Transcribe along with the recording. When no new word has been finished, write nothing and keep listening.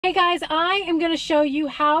Hey guys, I am going to show you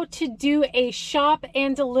how to do a shop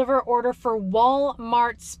and deliver order for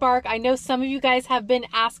Walmart Spark. I know some of you guys have been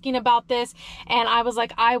asking about this and I was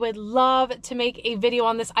like, I would love to make a video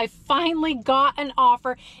on this. I finally got an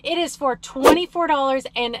offer. It is for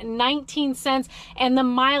 $24.19 and the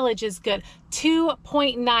mileage is good.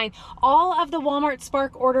 2.9. All of the Walmart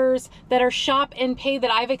Spark orders that are shop and pay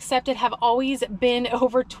that I've accepted have always been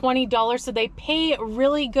over $20, so they pay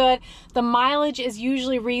really good. The mileage is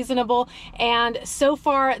usually reasonable, and so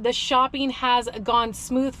far the shopping has gone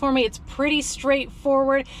smooth for me. It's pretty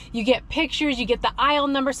straightforward. You get pictures, you get the aisle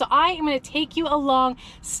number, so I am going to take you along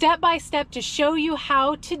step by step to show you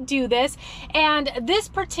how to do this. And this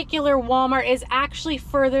particular Walmart is actually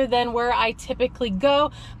further than where I typically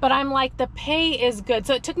go, but I'm like, the pay is good.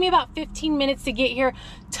 So it took me about 15 minutes to get here.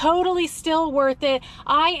 Totally still worth it.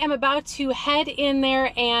 I am about to head in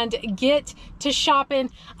there and get to shopping.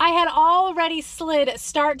 I had already slid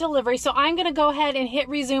start delivery, so I'm going to go ahead and hit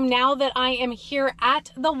resume now that I am here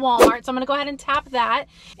at the Walmart. So I'm going to go ahead and tap that,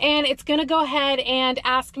 and it's going to go ahead and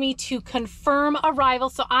ask me to confirm arrival.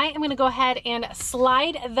 So I am going to go ahead and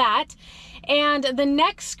slide that. And the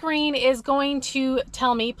next screen is going to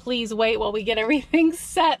tell me, please wait while we get everything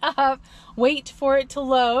set up. Wait for it to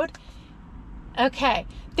load. Okay,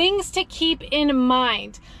 things to keep in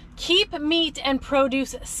mind. Keep meat and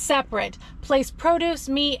produce separate. Place produce,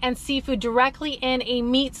 meat, and seafood directly in a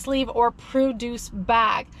meat sleeve or produce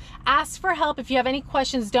bag. Ask for help if you have any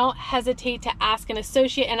questions. Don't hesitate to ask an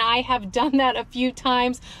associate, and I have done that a few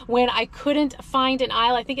times when I couldn't find an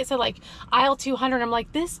aisle. I think it said like aisle 200. I'm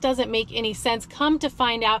like, this doesn't make any sense. Come to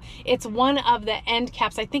find out, it's one of the end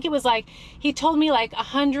caps. I think it was like, he told me like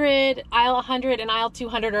 100, aisle 100 and aisle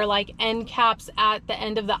 200 are like end caps at the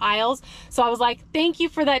end of the aisles. So I was like, thank you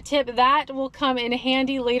for that tip. That will come in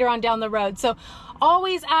handy later on down the road. So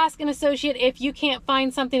always ask an associate. If you can't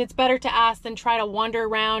find something, it's better to ask than try to wander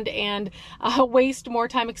around and waste more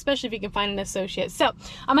time, especially if you can find an associate. So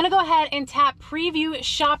I'm going to go ahead and tap preview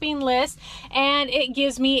shopping list, and it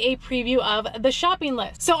gives me a preview of the shopping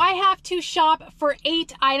list. So I have to shop for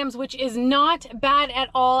 8 items, which is not bad at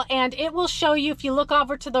all. And it will show you, if you look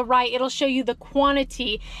over to the right, it'll show you the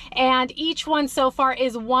quantity, and each one so far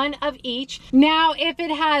is 1 of each. Now, if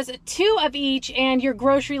it has 2 of each and your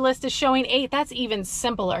grocery list is showing 8, that's even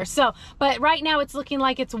simpler. So, but right now it's looking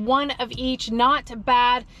like it's 1 of each, not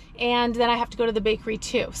bad. And then I have to go to the bakery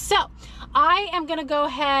too. So I am going to go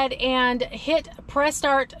ahead and hit press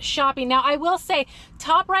start shopping. Now I will say,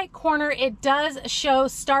 top right corner, it does show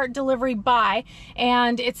start delivery by,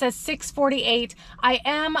 and it says 6:48. I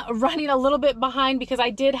am running a little bit behind because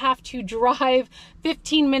I did have to drive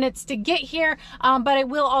 15 minutes to get here, but it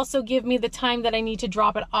will also give me the time that I need to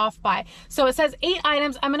drop it off by. So it says 8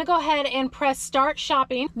 items. I'm going to go ahead and press start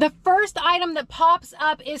shopping. The first item that pops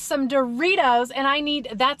up is some Doritos, and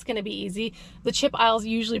that's going to be easy. The chip aisle is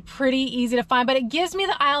usually pretty easy to find, but it gives me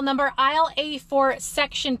the aisle number, aisle A4,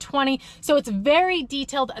 section 20. So it's very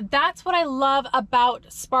detailed. That's what I love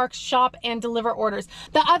about Spark's shop and deliver orders.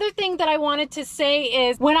 The other thing that I wanted to say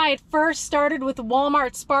is, when I had first started with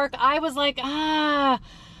Walmart Spark, I was like, I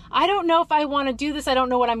don't know if I want to do this. I don't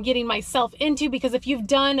know what I'm getting myself into, because if you've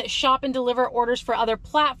done shop and deliver orders for other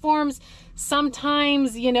platforms,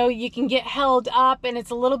 sometimes, you know, you can get held up and it's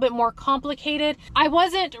a little bit more complicated. I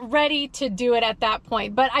wasn't ready to do it at that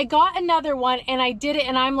point, but I got another one and I did it,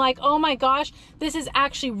 and I'm like, oh my gosh, this is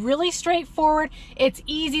actually really straightforward. It's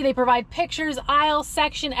easy. They provide pictures, aisle,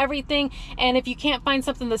 section, everything. And if you can't find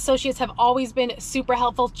something, the associates have always been super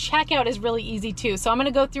helpful. Checkout is really easy too. So I'm going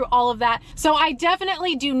to go through all of that. So I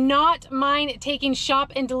definitely do not mind taking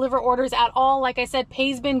shop and deliver orders at all. Like I said,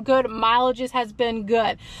 pay's been good, mileages has been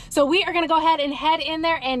good. So we are going to go ahead and head in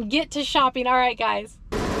there and get to shopping. All right, guys.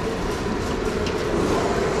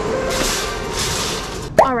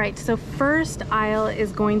 All right, so first aisle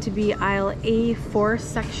is going to be aisle A4,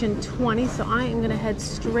 section 20. So I am going to head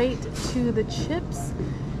straight to the chips,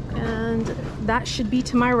 and that should be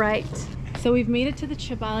to my right. So we've made it to the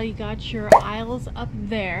chip aisle. You got your aisles up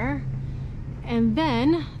there, and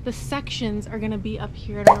then the sections are going to be up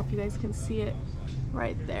here. I don't know if you guys can see it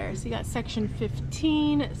right there. So you got section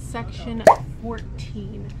 15, section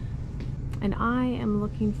 14, and I am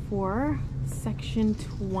looking for section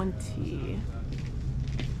 20.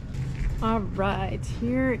 All right,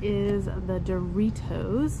 here is the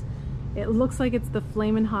Doritos. It looks like it's the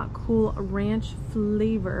Flamin' Hot Cool Ranch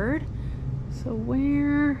flavored. So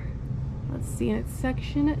let's see, and it's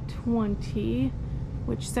section 20,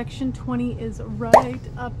 which section 20 is right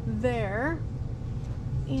up there.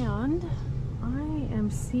 And I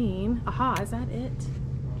am seeing, aha, is that it?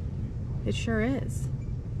 It sure is.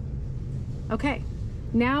 Okay,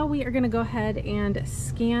 Now we are gonna go ahead and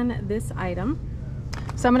scan this item.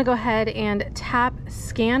 So I'm gonna go ahead and tap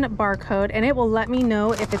scan barcode, and it will let me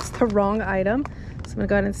know if it's the wrong item. So I'm gonna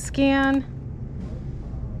go ahead and scan,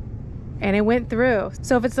 and it went through.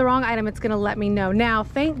 So if it's the wrong item, it's gonna let me know. Now,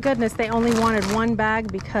 thank goodness they only wanted one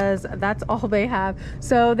bag because that's all they have.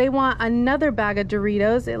 So they want another bag of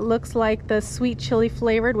Doritos. It looks like the sweet chili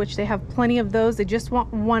flavored, which they have plenty of those. They just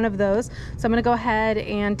want one of those. So I'm gonna go ahead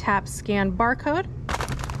and tap scan barcode.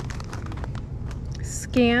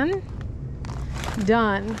 Scan.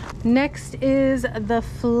 Done. Next is the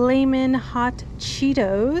Flamin' Hot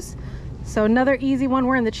Cheetos. So another easy one.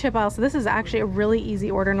 We're in the chip aisle, so this is actually a really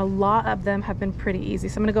easy order, and a lot of them have been pretty easy.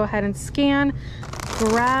 So I'm gonna go ahead and scan,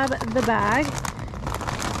 grab the bag,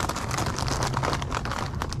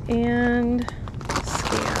 and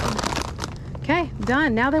scan. Okay,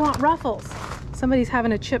 done. Now they want Ruffles. Somebody's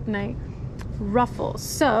having a chip night. Ruffles.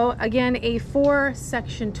 So again, A4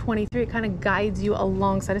 section 23, it kind of guides you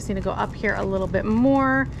along. So I just need to go up here a little bit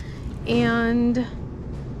more, and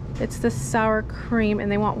it's the sour cream,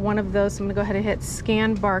 and they want one of those. So I'm gonna go ahead and hit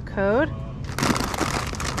scan barcode.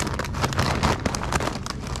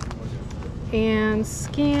 And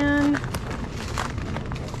scan.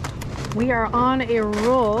 We are on a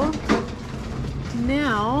roll.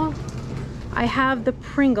 Now I have the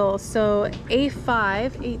Pringles, so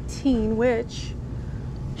A5 18, which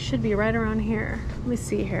should be right around here. Let me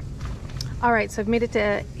see here. All right, so I've made it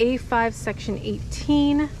to A5 section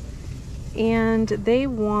 18. And they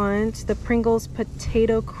want the Pringles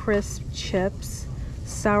potato crisp chips,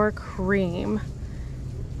 sour cream.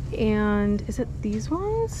 And is it these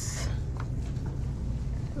ones?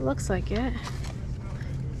 It looks like it.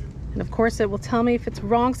 And of course it will tell me if it's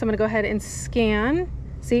wrong, so I'm gonna go ahead and scan.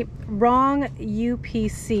 See, wrong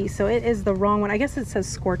UPC, so it is the wrong one. I guess it says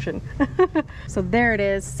scorching. So there it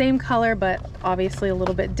is, same color, but obviously a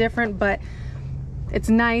little bit different, but it's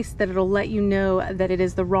nice that it'll let you know that it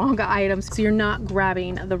is the wrong item, so you're not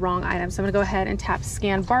grabbing the wrong item. So I'm gonna go ahead and tap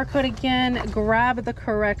scan barcode again, grab the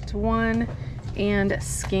correct one, and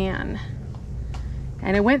scan.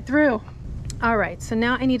 And it went through. All right, so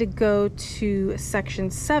now I need to go to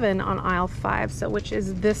section 7 on aisle 5, so which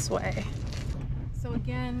is this way. So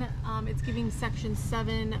again, it's giving section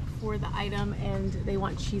 7 for the item, and they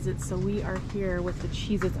want Cheez-Its, so we are here with the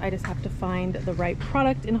Cheez-Its. I just have to find the right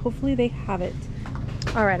product, and hopefully they have it.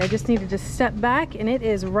 All right, I just needed to step back, and it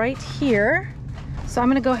is right here. So I'm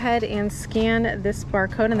gonna go ahead and scan this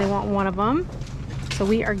barcode, and they want one of them. So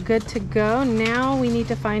we are good to go. Now we need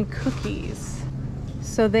to find cookies.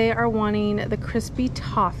 So they are wanting the crispy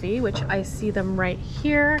toffee, which I see them right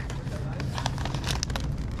here.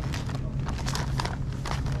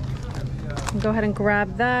 Go ahead and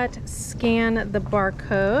grab that, scan the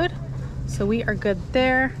barcode. So we are good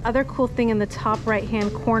there. Other cool thing in the top right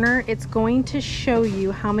hand corner, it's going to show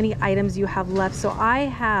you how many items you have left. So I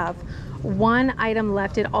have one item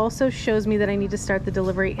left. It also shows me that I need to start the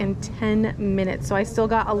delivery in 10 minutes. So I still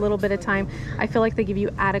got a little bit of time. I feel like they give you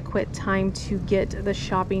adequate time to get the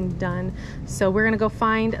shopping done. So we're gonna go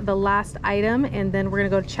find the last item, and then we're gonna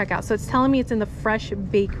go to checkout. So it's telling me it's in the fresh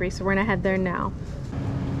bakery. So we're gonna head there now.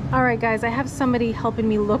 All right guys, I have somebody helping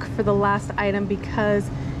me look for the last item because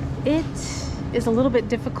it is a little bit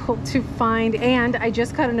difficult to find, and I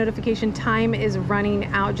just got a notification time is running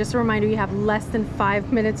out. Just a reminder, you have less than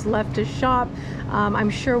 5 minutes left to shop. I'm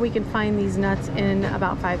sure we can find these nuts in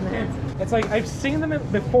about 5 minutes. It's like I've seen them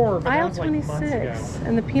before, but Aisle that was like 26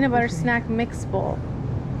 and the peanut butter snack mix bowl.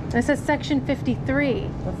 And it says section 53.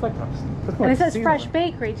 That's like and it says fresh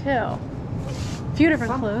bakery too. A few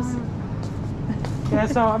different clues. Yeah,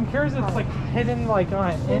 so I'm curious if it's like hidden like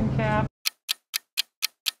on an end cap.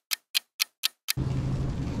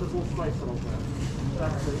 We'll slice it a little bit.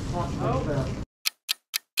 That's it. Oh.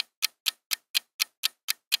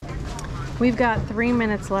 We've got 3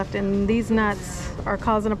 minutes left, and these nuts are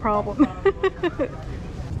causing a problem.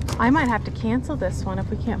 I might have to cancel this one if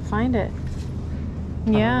we can't find it.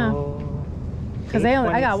 Yeah. Because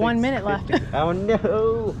I got 1 minute left. Oh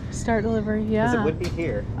no! Start delivery, yeah. Because it would be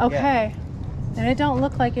here. Okay. Yeah. And it don't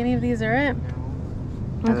look like any of these are it.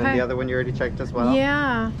 And then the other one you already checked as well?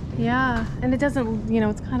 Yeah, yeah. And it doesn't, you know,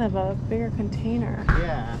 it's kind of a bigger container.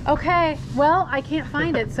 Yeah. Okay, well, I can't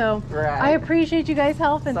find it, so Right. I appreciate you guys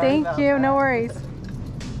helping. Thank you, no worries.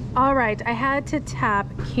 All right, I had to tap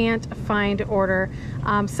can't find order.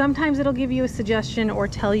 Sometimes it'll give you a suggestion or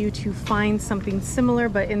tell you to find something similar,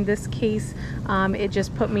 but in this case, it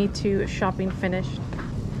just put me to shopping finished.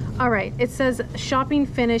 All right, it says shopping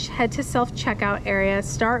finish, head to self-checkout area,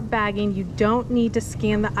 start bagging. You don't need to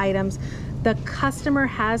scan the items. the customer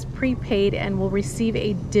has prepaid and will receive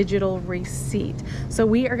a digital receipt. So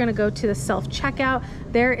we are gonna go to the self-checkout.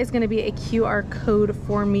 There is gonna be a QR code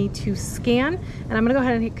for me to scan, and I'm gonna go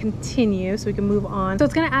ahead and hit continue so we can move on. So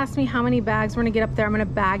it's gonna ask me how many bags. We're gonna get up there, I'm gonna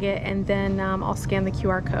bag it, and then I'll scan the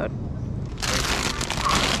QR code.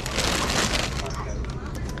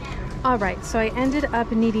 All right, so I ended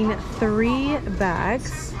up needing 3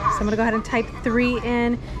 bags. So I'm gonna go ahead and type 3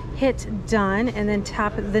 in, hit done, and then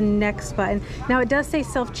tap the next button. Now it does say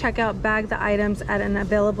self-checkout, bag the items at an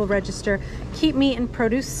available register, keep meat and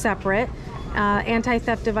produce separate.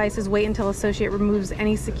 Anti-theft devices, wait until associate removes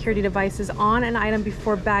any security devices on an item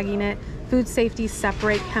before bagging it. Food safety,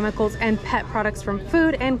 separate chemicals and pet products from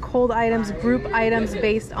food, and cold items, group items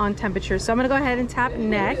based on temperature. So I'm gonna go ahead and tap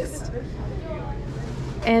next.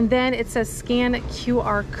 And then it says scan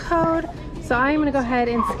QR code. So I'm gonna go ahead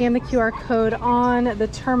and scan the QR code on the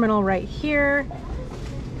terminal right here.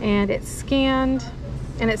 And it's scanned,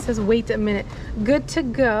 and it says wait a minute. Good to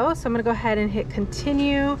go. So I'm gonna go ahead and hit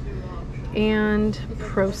continue and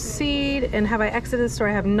proceed. And have I exited the store?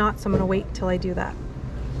 I have not, so I'm gonna wait till I do that.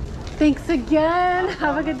 Thanks again.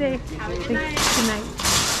 Have a good day. Thanks. Good night.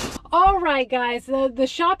 All right, guys, the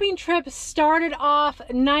shopping trip started off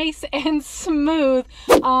nice and smooth,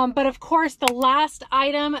 but of course the last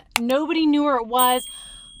item, nobody knew where it was,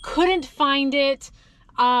 couldn't find it,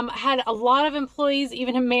 had a lot of employees,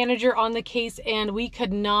 even a manager on the case, and we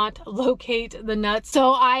could not locate the nuts.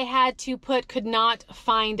 So I had to put could not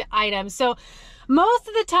find item. So most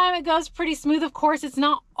of the time it goes pretty smooth. Of course, it's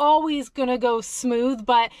not always gonna go smooth,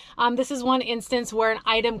 but this is one instance where an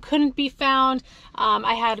item couldn't be found.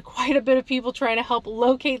 I had quite a bit of people trying to help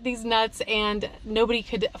locate these nuts, and nobody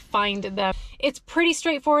could find them. It's pretty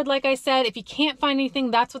straightforward, like I said. If you can't find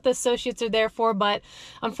anything, that's what the associates are there for, but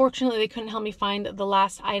unfortunately they couldn't help me find the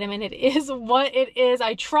last item, and it is what it is.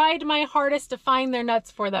 I tried my hardest to find their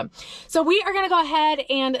nuts for them. So we are gonna go ahead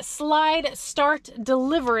and slide start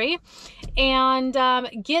delivery and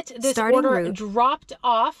get this order dropped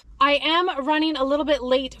off. I am running a little bit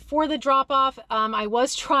late for the drop-off. I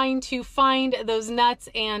was trying to find those nuts,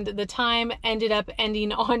 and the time ended up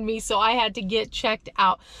ending on me, so I had to get checked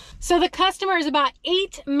out. So the customer is about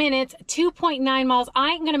 8 minutes, 2.9 miles.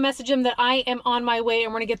 I'm gonna message him that I am on my way,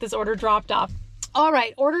 and we're gonna get this order dropped off. All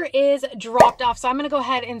right, order is dropped off. So I'm gonna go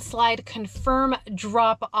ahead and slide confirm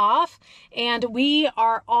drop off, and we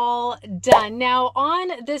are all done. Now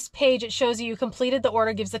on this page, it shows you completed the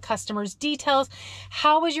order, gives the customer's details.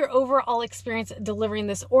 How was your overall experience delivering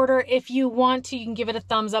this order? If you want to, you can give it a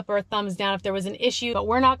thumbs up or a thumbs down if there was an issue, but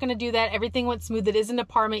we're not gonna do that. Everything went smooth. It is an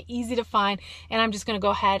apartment, easy to find, and I'm just gonna go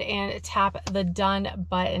ahead and tap the done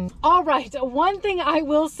button. All right, one thing I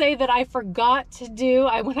will say that I forgot to do,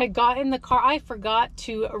 when I got in the car, I forgot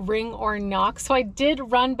to ring or knock. So I did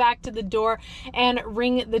run back to the door and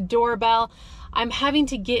ring the doorbell. I'm having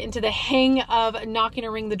to get into the hang of knocking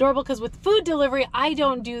or ring the doorbell, because with food delivery, I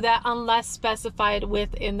don't do that unless specified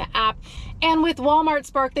within the app. And with Walmart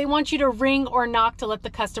Spark, they want you to ring or knock to let the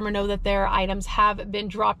customer know that their items have been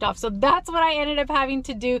dropped off. So that's what I ended up having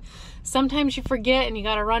to do. Sometimes you forget and you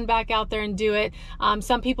got to run back out there and do it.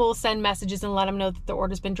 Some people will send messages and let them know that the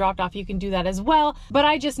order's been dropped off. You can do that as well. But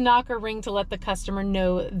I just knock or ring to let the customer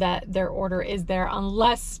know that their order is there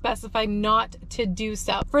unless specified not to do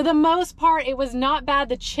so. For the most part, it was not bad.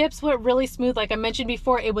 The chips went really smooth. Like I mentioned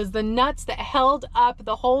before, it was the nuts that held up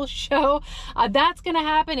the whole show. That's going to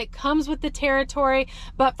happen. It comes with the territory.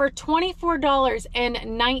 But for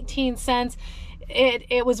 $24.19,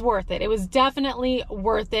 it was worth it. It was definitely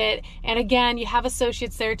worth it. And again, you have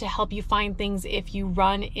associates there to help you find things if you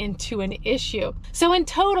run into an issue. So in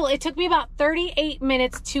total, it took me about 38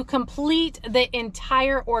 minutes to complete the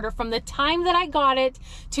entire order, from the time that I got it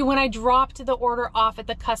to when I dropped the order off at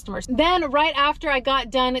the customers. Then right after I got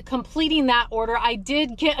done completing that order, I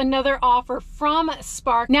did get another offer from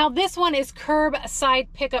Spark. Now this one is curbside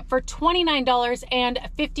pickup for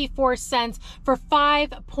 $29.54 for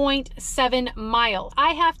 5.7 miles.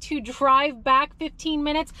 I have to drive back 15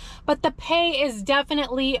 minutes, but the pay is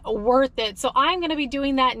definitely worth it. So I'm going to be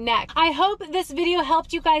doing that next. I hope this video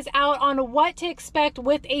helped you guys out on what to expect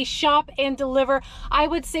with a shop and deliver. I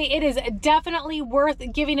would say it is definitely worth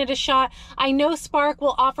giving it a shot. I know Spark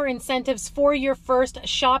will offer incentives for your first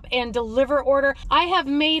shop and deliver order. I have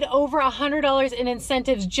made over $100 in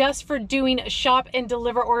incentives just for doing shop and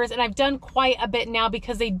deliver orders, and I've done quite a bit now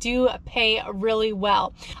because they do pay really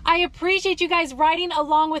well. I appreciate you guys riding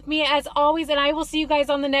along with me as always, and I will see you guys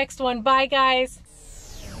on the next one. Bye guys.